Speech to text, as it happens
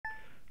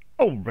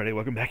Alrighty,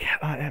 welcome back.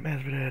 I am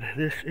Asmoded.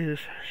 This is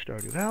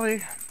Stardew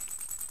Valley.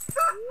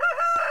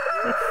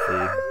 Let's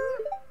see.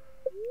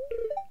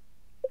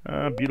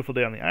 Beautiful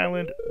day on the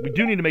island. We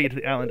do need to make it to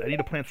the island. I need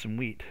to plant some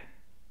wheat.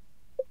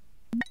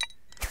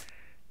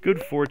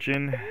 Good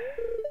fortune.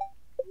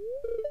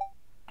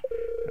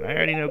 And I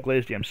already know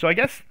glazed yams. So I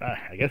guess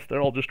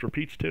they're all just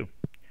repeats too.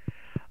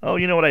 Oh,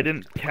 you know what I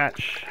didn't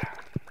catch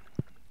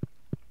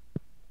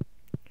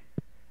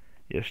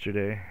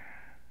yesterday?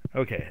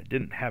 Okay, I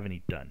didn't have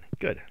any done.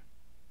 Good.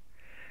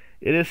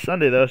 It is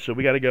Sunday though, so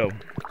we gotta go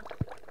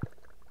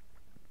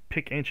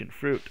pick ancient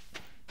fruit.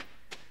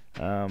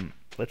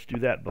 Let's do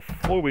that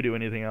before we do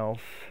anything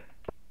else.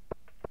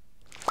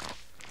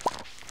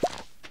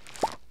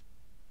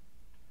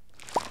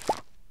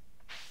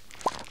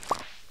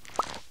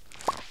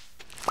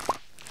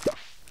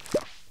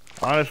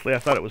 Honestly, I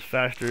thought it was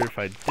faster if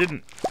I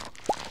didn't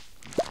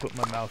put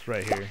my mouse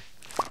right here.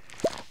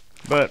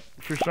 But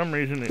for some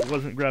reason, it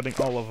wasn't grabbing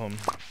all of them.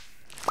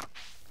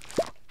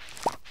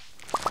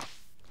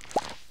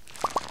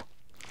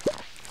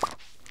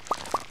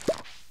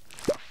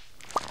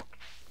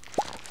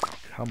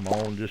 Come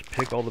on, just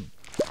pick all the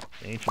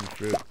ancient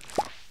fruit.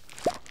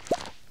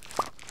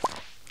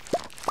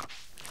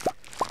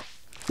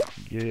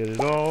 Get it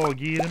all,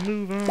 get a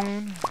move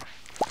on.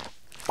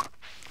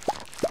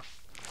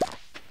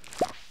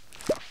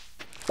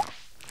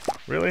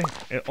 Really?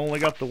 It only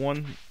got the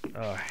one?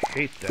 Oh, I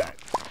hate that.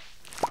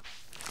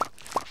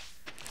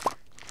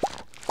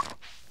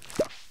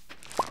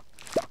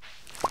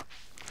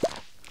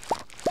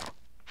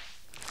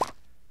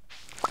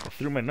 I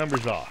threw my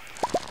numbers off.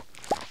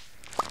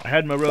 I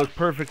had my rows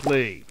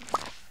perfectly.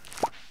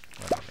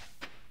 Whatever.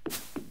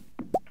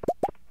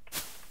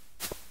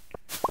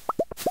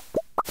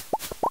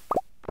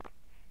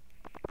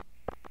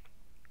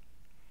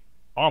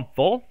 Oh, I'm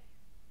full?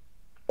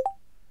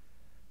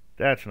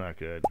 That's not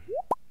good.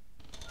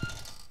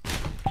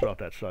 Throw out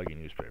that soggy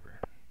newspaper.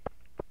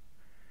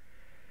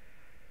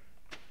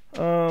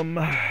 Oh,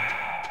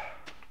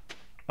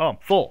 I'm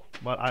full.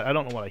 But I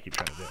don't know what I keep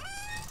trying to do.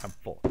 I'm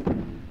full.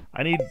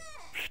 I need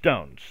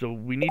stone. So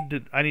we need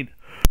to.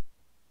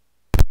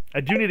 I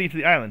do need to get to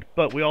the island,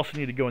 but we also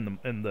need to go in the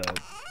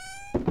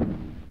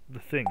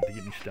thing to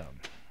get me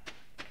stone.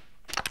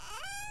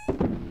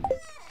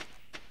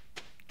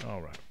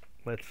 All right,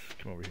 let's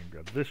come over here and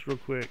grab this real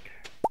quick.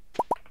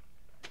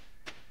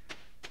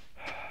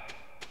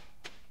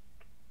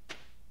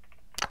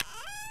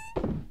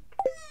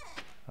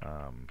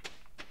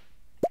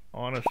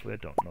 Honestly, I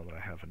don't know that I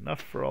have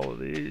enough for all of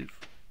these.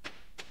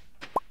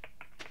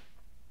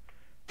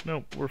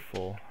 Nope, we're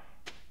full.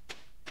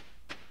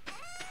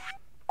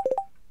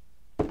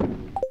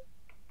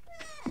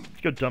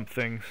 Let's go dump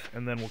things,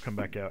 and then we'll come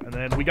back out. And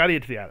then we gotta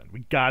get to the island. We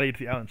gotta get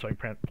to the island so I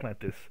can plant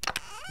this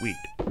wheat.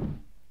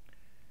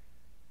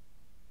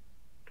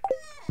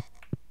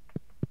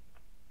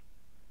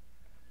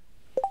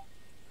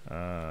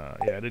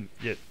 Yeah, I didn't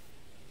get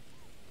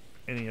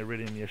any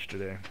iridium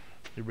yesterday.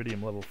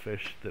 Iridium level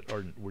fish that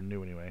were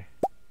new anyway.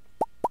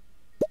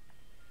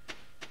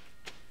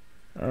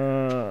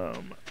 Let's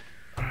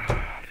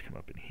come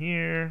up in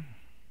here.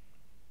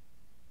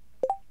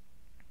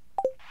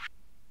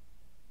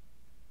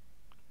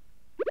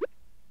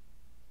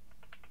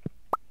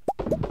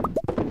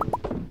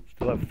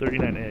 Still have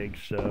 39 eggs,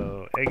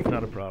 so eggs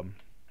not a problem.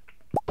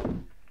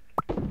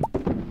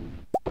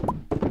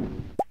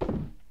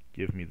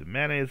 Give me the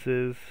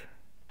mayonnaises.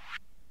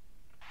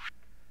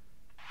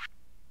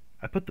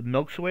 I put the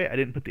milks away, I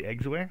didn't put the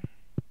eggs away.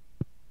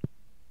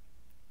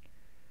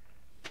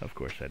 Of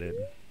course I did.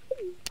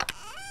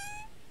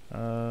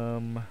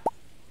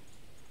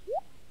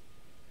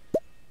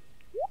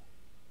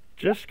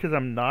 Just because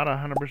I'm not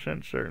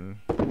 100%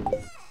 certain.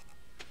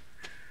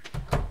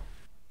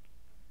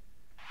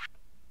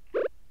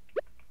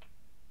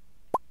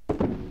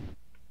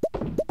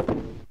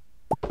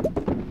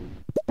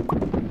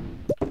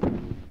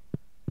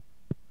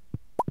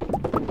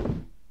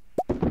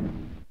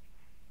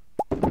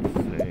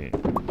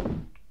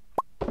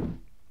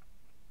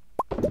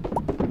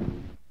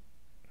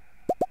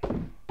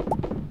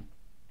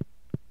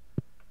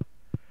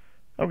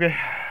 Okay,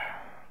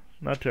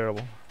 not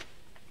terrible.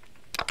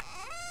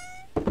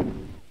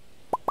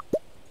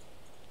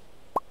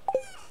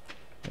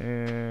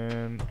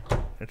 And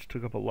it's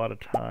took up a lot of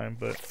time,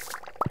 but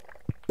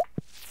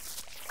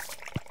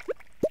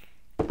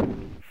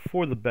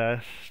for the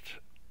best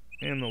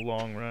in the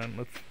long run.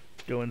 Let's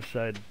go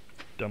inside,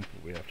 dump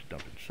what we have to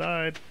dump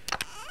inside,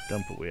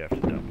 dump what we have to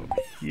dump over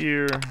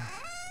here,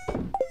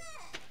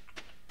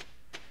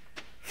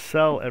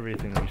 sell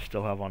everything we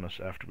still have on us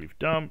after we've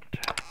dumped.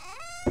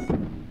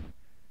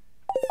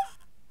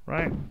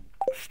 Right?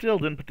 Still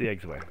didn't put the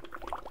eggs away.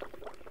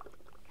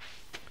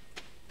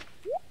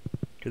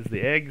 Because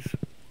the eggs,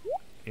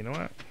 you know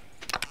what?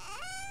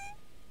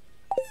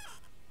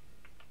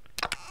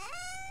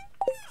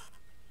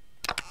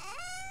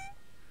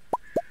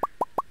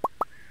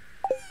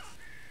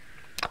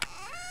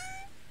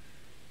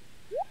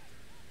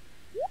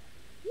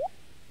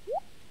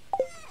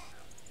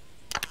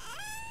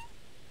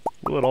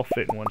 Will it all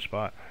fit in one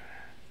spot?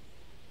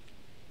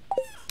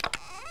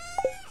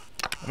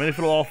 I mean, if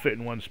it'll all fit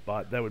in one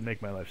spot, that would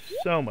make my life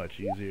so much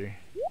easier.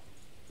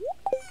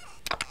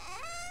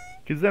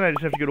 Because then I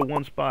just have to go to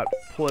one spot,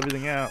 pull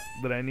everything out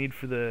that I need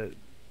for the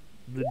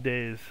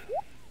day's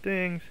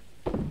things.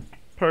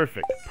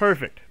 Perfect,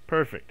 perfect,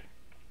 perfect.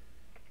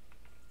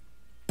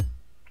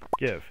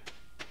 Give.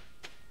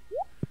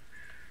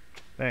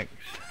 Thanks.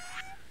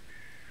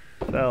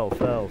 Sell,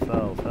 sell,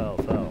 sell, sell,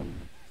 sell.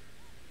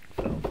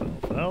 Sell, sell,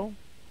 sell.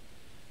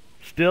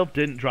 Still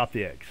didn't drop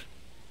the eggs.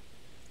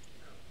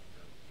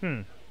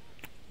 You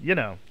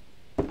know.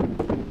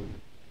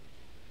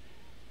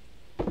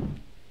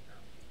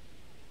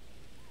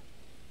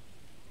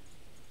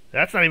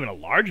 That's not even a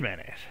large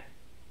mayonnaise.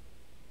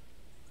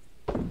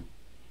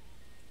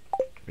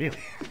 Really?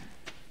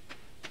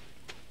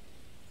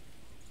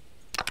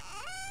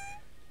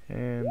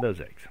 And those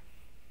eggs.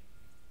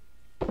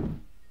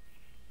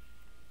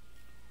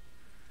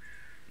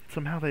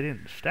 Somehow they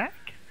didn't stack?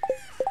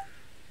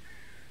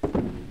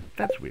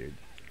 That's weird.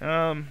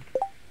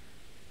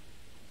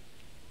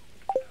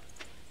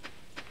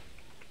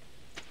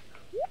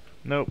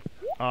 Nope.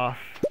 Off.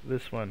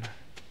 This one.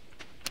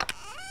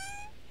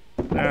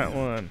 That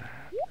one.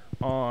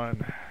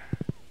 On.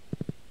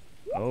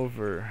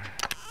 Over.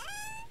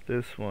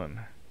 This one.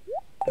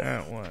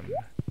 That one.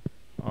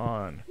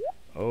 On.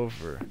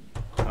 Over.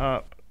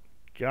 Up.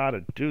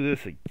 Gotta do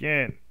this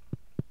again.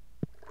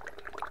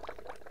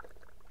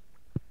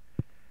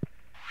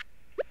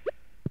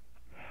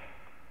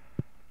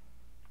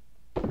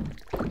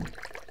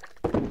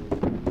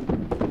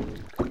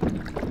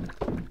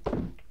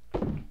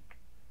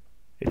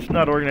 It's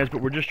not organized,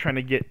 but we're just trying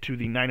to get to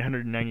the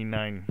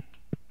 999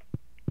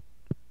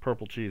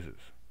 purple cheeses.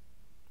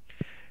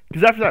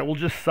 Because after that, we'll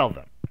just sell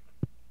them.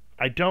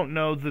 I don't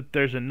know that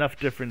there's enough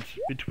difference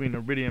between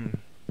iridium.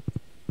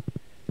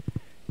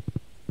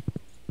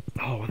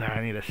 Oh, then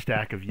I need a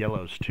stack of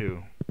yellows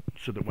too,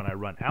 so that when I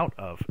run out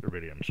of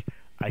iridiums,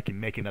 I can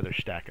make another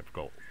stack of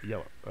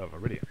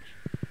iridiums.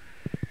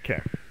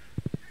 Okay.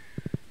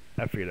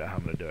 I figured out how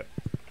I'm gonna do it.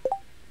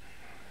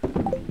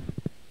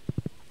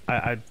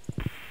 I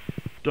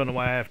don't know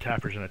why I have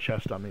tappers in a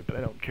chest on me, but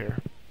I don't care.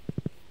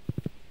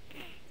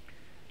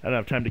 I don't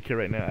have time to kill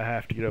right now. I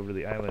have to get over to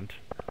the island.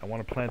 I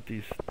want to plant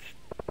these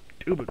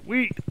stupid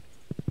wheat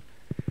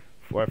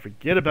before I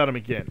forget about them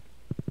again.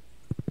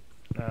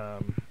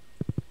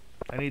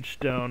 I need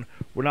stone.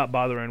 We're not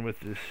bothering with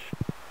this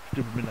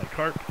stupid midnight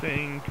carp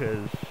thing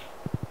because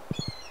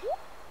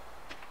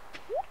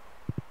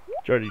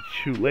it's already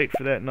too late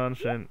for that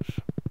nonsense.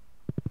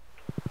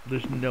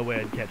 There's no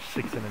way I'd catch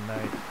 6 in a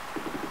night.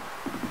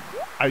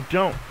 I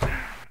don't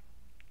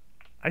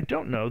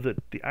know that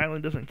the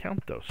island doesn't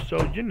count though.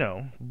 So, you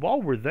know,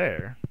 while we're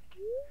there,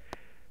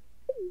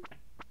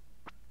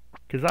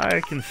 because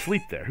I can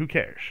sleep there, who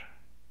cares?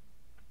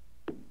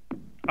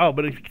 Oh,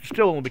 but it can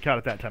still only be caught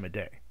at that time of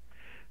day.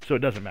 So it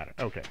doesn't matter.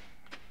 Okay.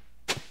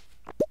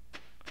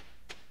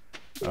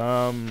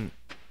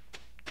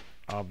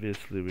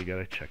 Obviously we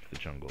gotta check the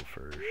jungle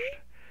first.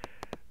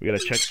 We gotta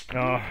check,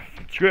 oh,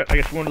 screw it, I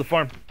guess we're going to the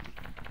farm.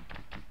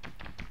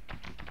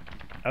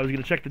 I was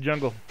gonna check the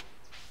jungle.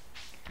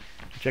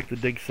 Check the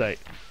dig site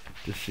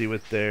to see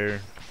what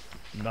their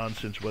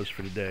nonsense was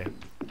for today.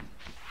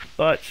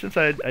 But since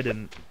I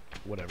didn't,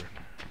 whatever.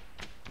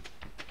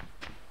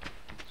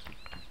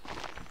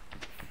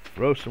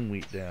 Throw some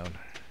wheat down.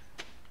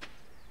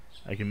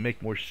 I can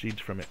make more seeds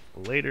from it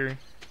later.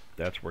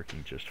 That's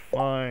working just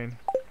fine.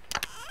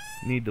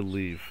 Need to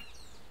leave.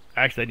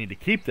 Actually, I need to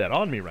keep that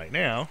on me right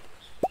now.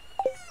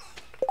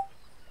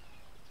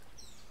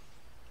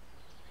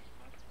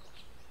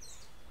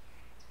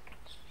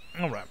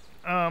 Alright.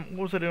 What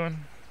was I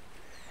doing?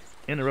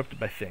 Interrupted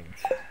by things.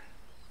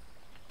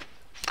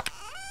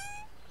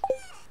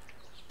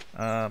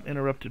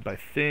 Interrupted by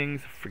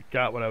things.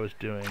 Forgot what I was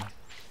doing.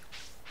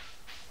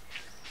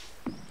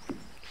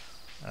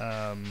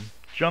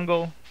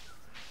 Jungle.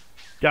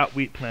 Got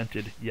wheat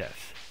planted.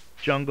 Yes.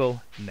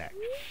 Jungle next.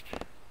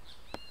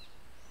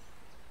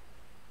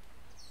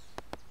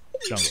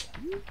 Jungle.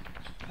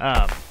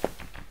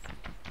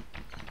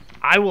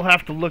 I will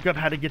have to look up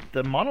how to get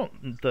the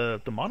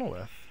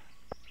monolith.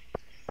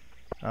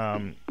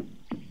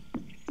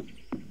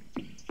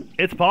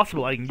 It's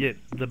possible I can get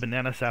the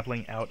banana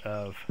sapling out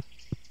of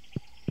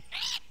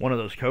one of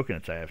those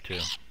coconuts I have too.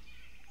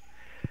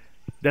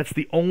 That's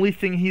the only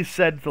thing he's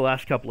said the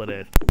last couple of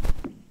days.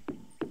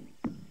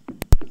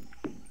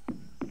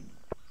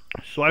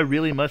 So I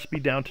really must be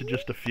down to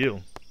just a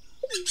few.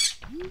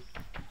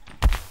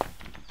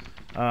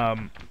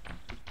 I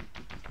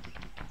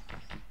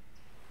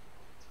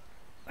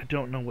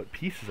don't know what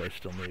pieces I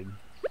still need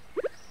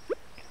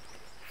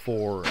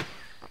for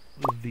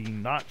the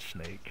not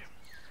snake.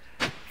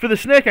 For the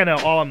snake, I know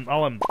all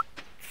I'm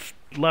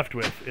left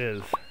with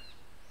is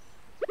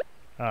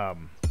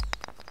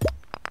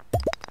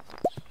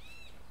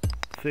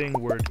thing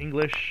word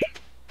English.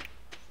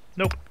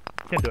 Nope,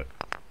 can't do it.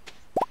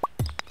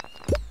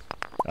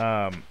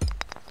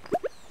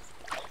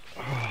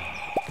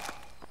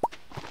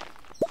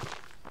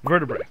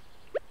 Vertebrae.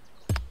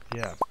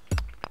 Yeah.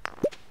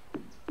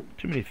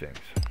 Too many things.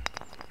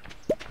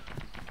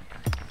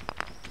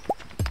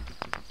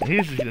 And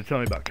he's just going to tell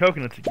me about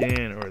coconuts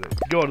again, or to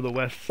go to the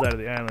west side of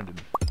the island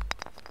and...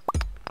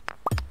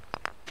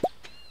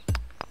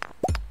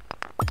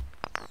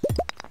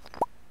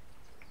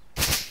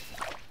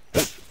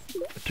 Oops.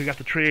 I took out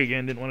the tree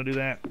again, didn't want to do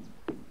that.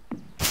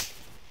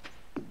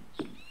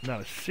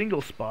 Not a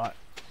single spot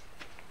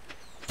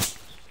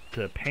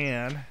to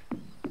pan.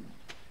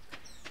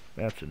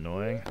 That's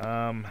annoying.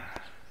 I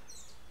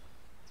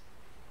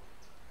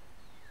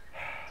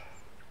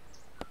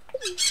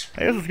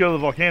guess let's go to the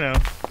volcano.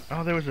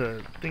 Oh, there was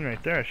a thing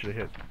right there I should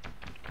have hit.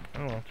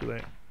 Oh well, too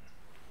late.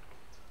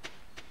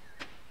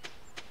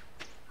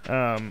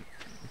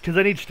 Because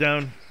I need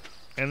stone,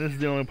 and this is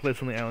the only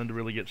place on the island to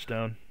really get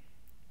stone.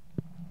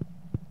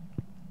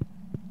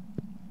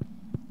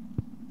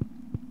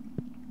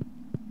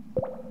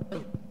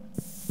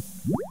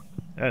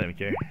 I don't even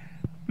care.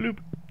 Bloop.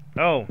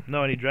 Oh,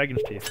 no, I need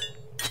dragon's teeth.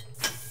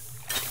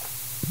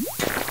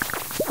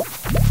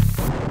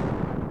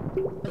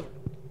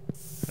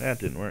 That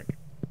didn't work.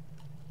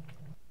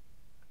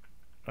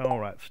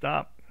 Alright,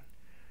 stop.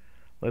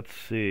 Let's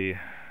see.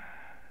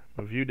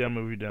 Move you down,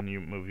 move you down, you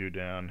move you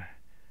down.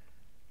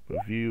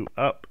 Move you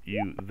up,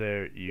 you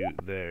there, you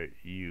there,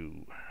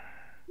 you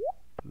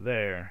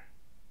there.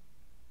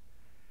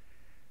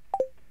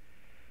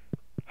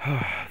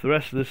 The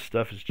rest of this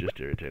stuff is just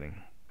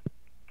irritating.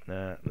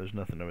 Nah, there's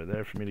nothing over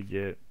there for me to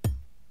get.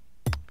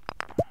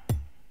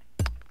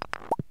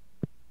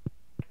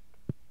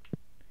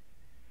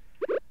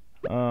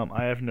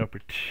 I have no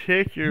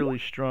particularly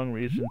strong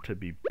reason to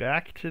be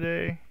back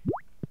today.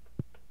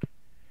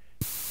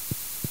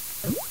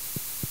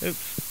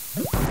 Oops.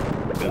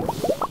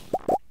 Oops.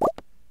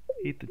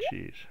 Eat the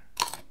cheese.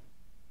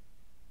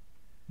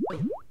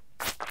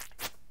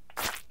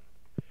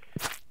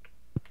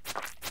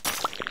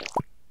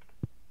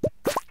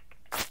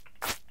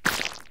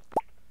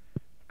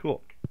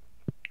 Cool.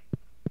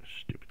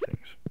 Stupid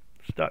things.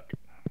 Stuck.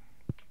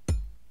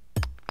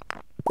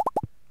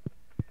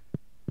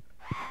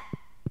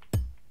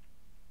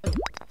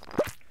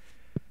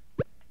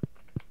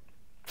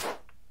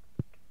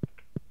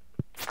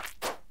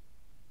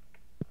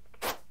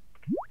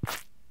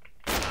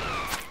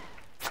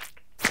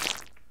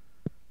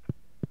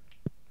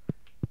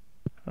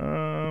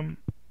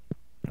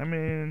 I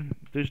mean,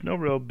 there's no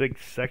real big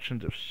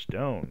sections of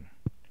stone.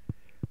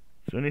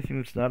 So anything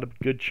that's not a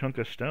good chunk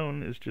of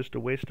stone is just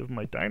a waste of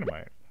my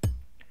dynamite.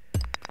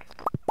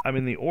 I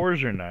mean, the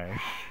ores are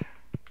nice.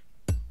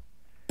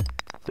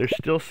 There's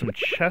still some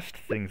chest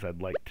things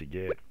I'd like to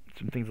get.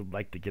 Some things I'd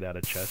like to get out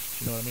of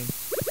chests, you know what I mean?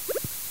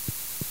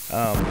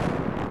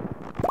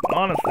 But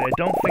honestly, I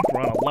don't think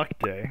we're on a luck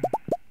day.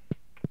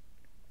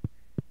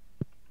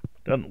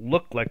 Doesn't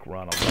look like we're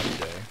on a luck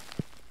day.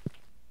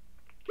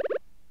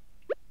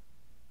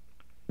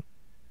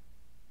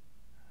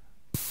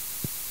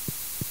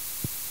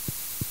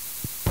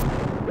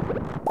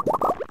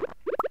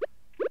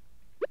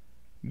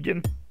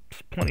 Getting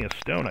plenty of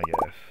stone, I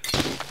guess.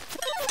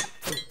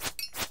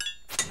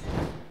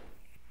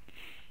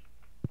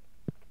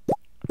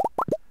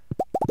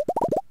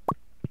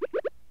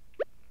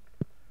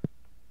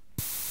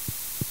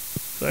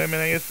 So, I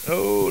mean, I guess...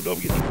 Oh, don't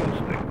get too close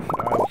to things.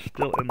 I was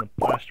still in the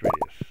blast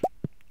radius.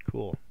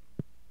 Cool.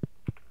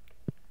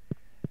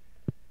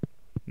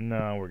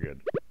 No, we're good.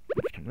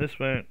 Let's come this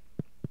way.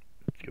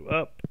 Let's go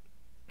up.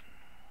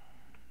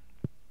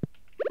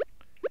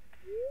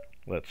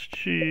 Let's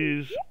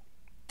cheese.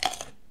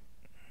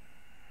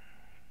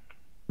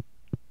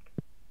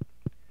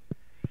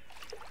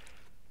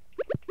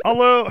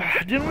 Although,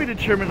 didn't we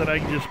determine that I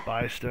can just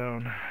buy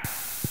stone?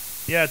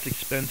 Yeah, it's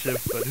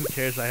expensive, but who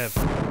cares? I have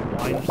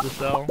wines to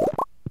sell.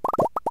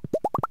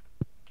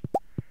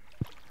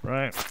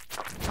 Right?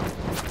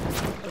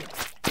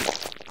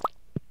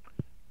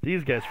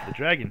 These guys for the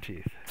dragon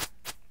teeth.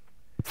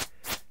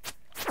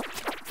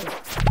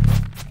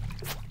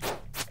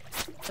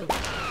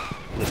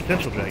 The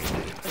potential dragon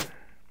teeth.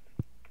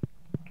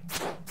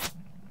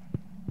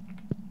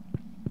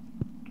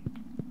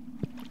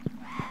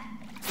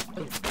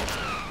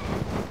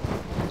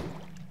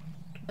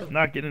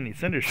 Not getting any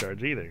cinder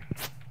shards either.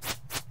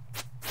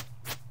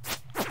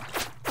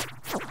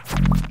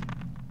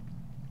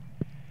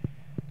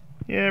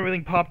 Yeah,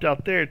 everything popped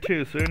out there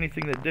too, so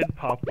anything that did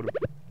pop would have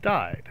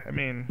died. I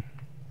mean...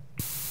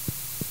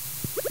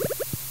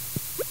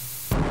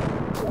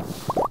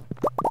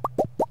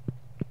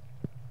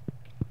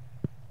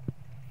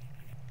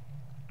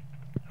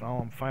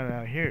 all I'm finding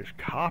out here is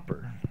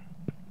copper.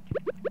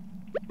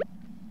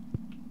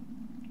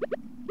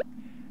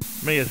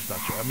 Maybe it's not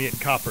true. I'm getting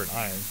copper and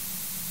iron.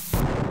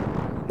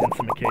 And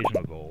some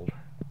occasional gold.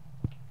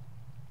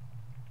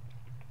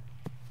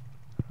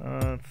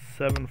 It's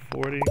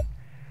 7:40.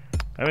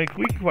 I mean,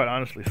 we can quite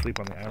honestly sleep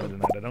on the island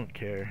tonight. I don't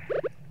care.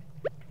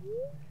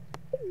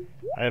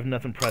 I have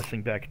nothing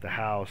pressing back at the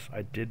house.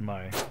 I did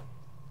my...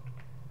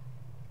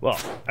 Well,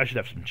 I should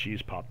have some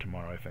cheese pop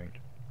tomorrow, I think.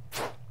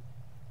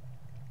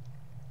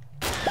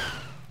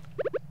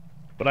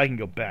 But I can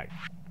go back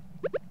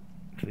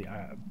to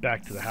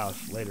the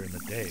house later in the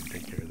day and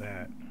take care of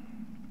that.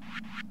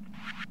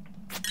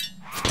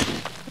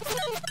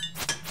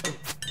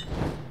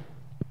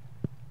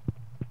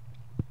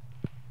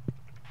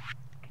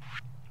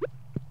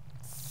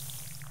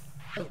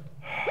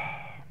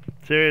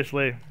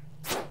 Seriously.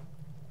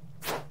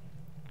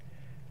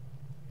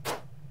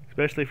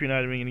 Especially if you're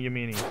not even gonna give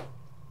me any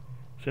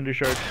cinder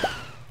shards.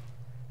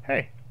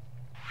 Hey.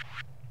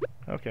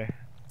 Okay.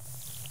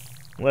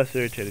 Less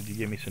irritated, you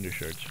gave me cinder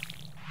shards.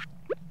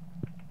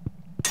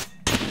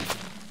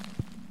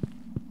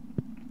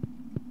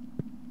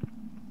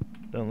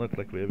 Don't look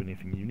like we have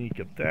anything unique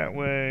up that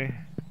way.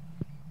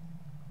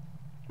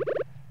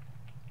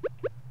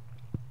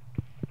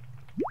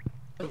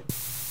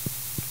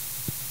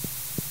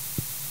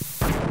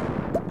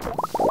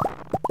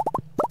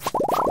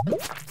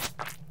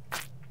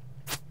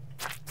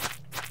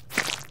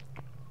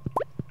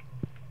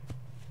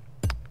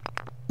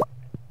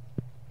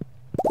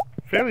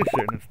 Fairly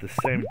certain it's the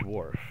same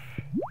dwarf.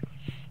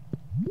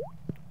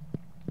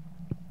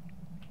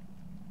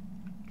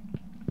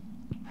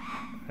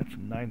 That's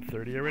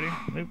 9:30 already?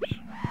 Oops.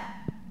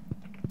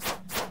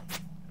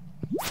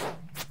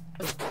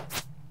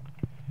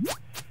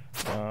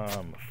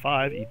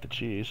 Five, eat the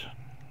cheese.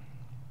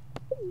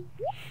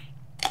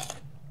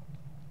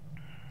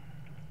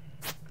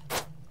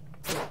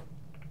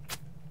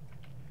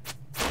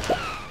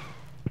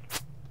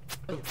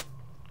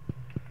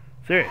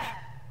 Serious.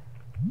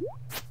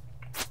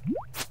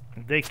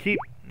 They keep...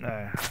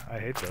 I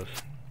hate those.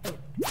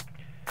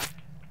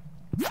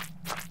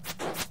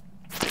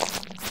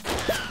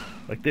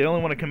 Like, they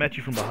only want to come at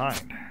you from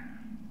behind.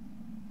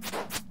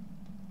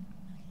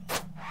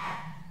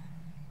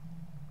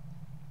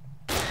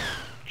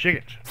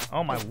 Chickens.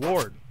 Oh, my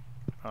lord.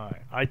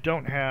 Alright, I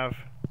don't have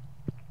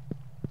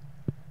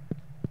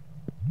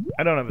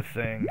a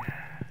thing.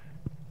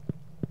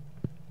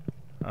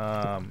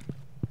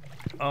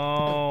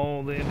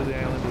 Oh, the end of the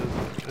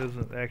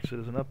island exit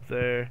isn't up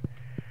there.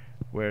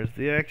 Where's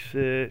the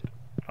exit?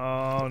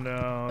 Oh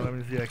no, that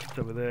means the exit's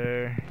over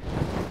there.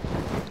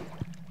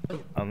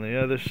 On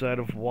the other side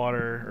of water,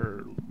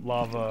 or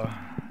lava.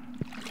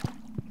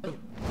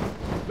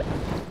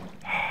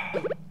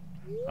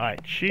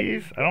 Alright,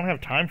 cheese? I don't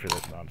have time for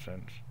this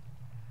nonsense.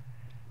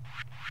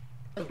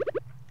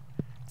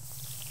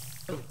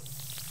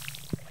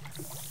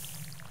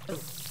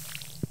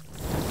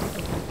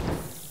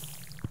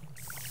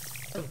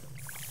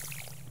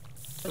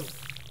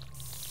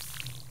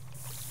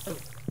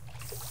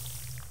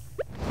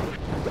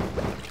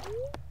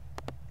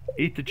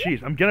 Eat the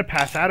cheese. I'm gonna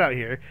pass out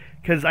here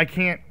because I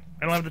don't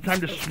have the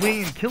time to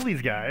swing and kill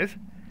these guys.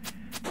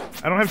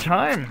 I don't have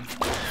time.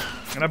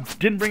 And I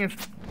didn't bring it.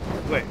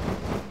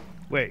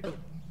 Wait.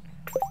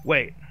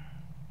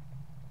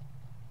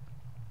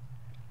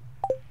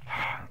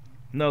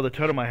 No, the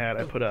totem I had,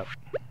 I put up.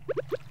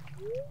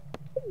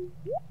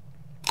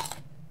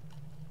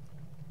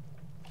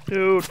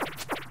 Dude,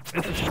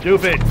 this is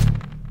stupid.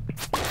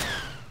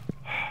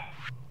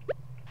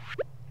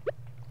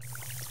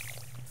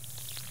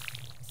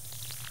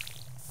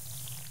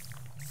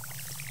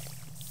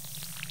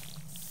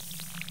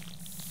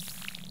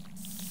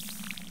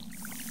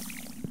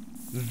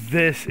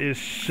 This is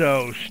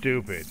so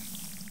stupid.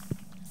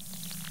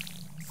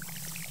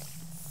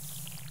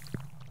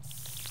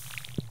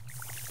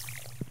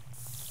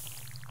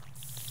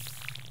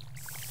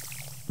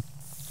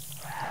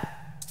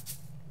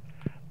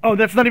 Oh,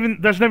 that's not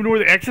even where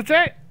the exit's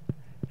at?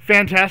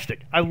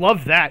 Fantastic. I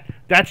love that.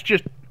 That's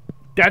just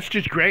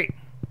great.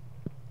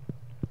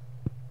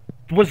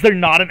 Was there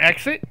not an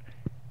exit?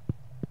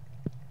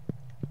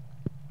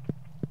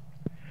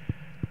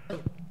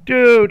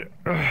 Dude.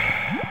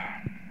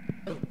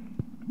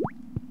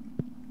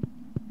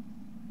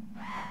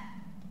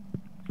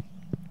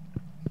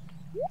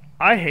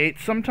 I hate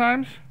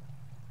sometimes.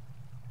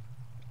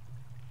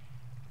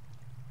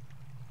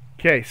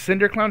 Okay,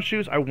 Cinder Clown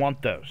shoes, I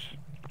want those.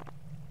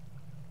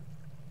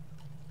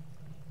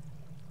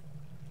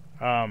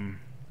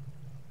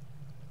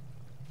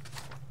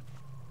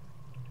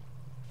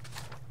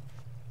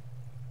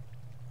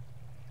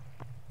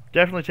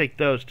 Definitely take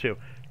those too.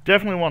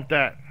 Definitely want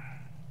that.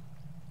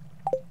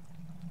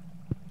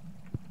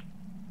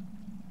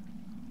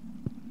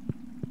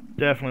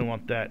 Definitely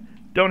want that.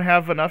 Don't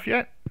have enough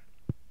yet?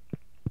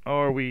 Oh,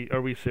 are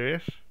we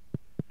serious?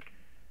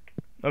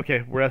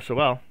 Okay, we're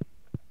SOL.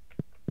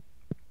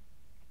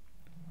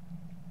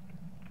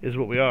 Is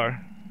what we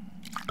are.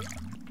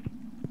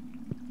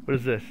 What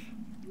is this?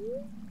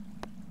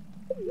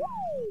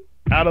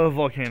 Out of the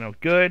volcano.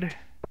 Good.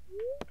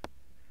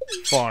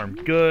 Farm.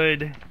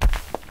 Good.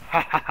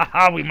 Ha ha ha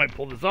ha, we might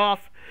pull this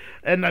off.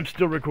 And I'm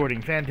still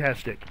recording.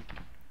 Fantastic.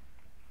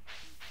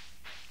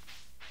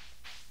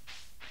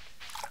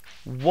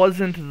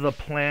 Wasn't the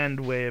planned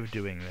way of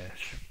doing this.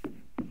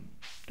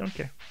 Don't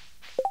care.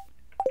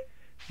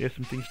 You have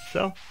some things to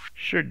sell?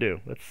 Sure do.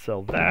 Let's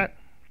sell that.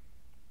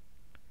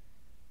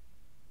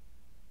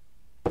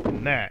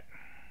 And that.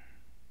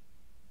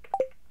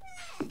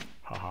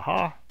 Ha ha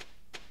ha.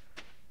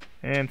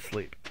 And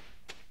sleep.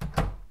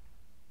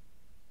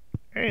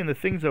 Hey, and the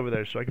thing's over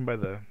there, so I can buy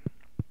the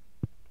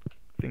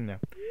thing now.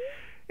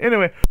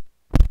 Anyway,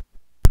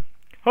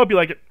 hope you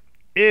liked it.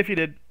 If you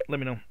did, let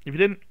me know. If you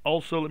didn't,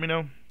 also let me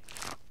know.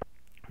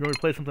 If you want me to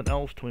play something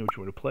else, tell me what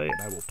you want to play,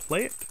 and I will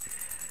play it.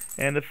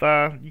 And if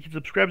you can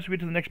subscribe to me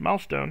to the next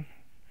milestone,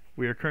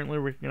 we are currently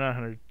working on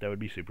 100, that would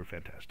be super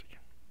fantastic.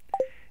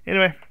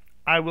 Anyway,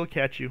 I will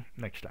catch you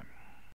next time.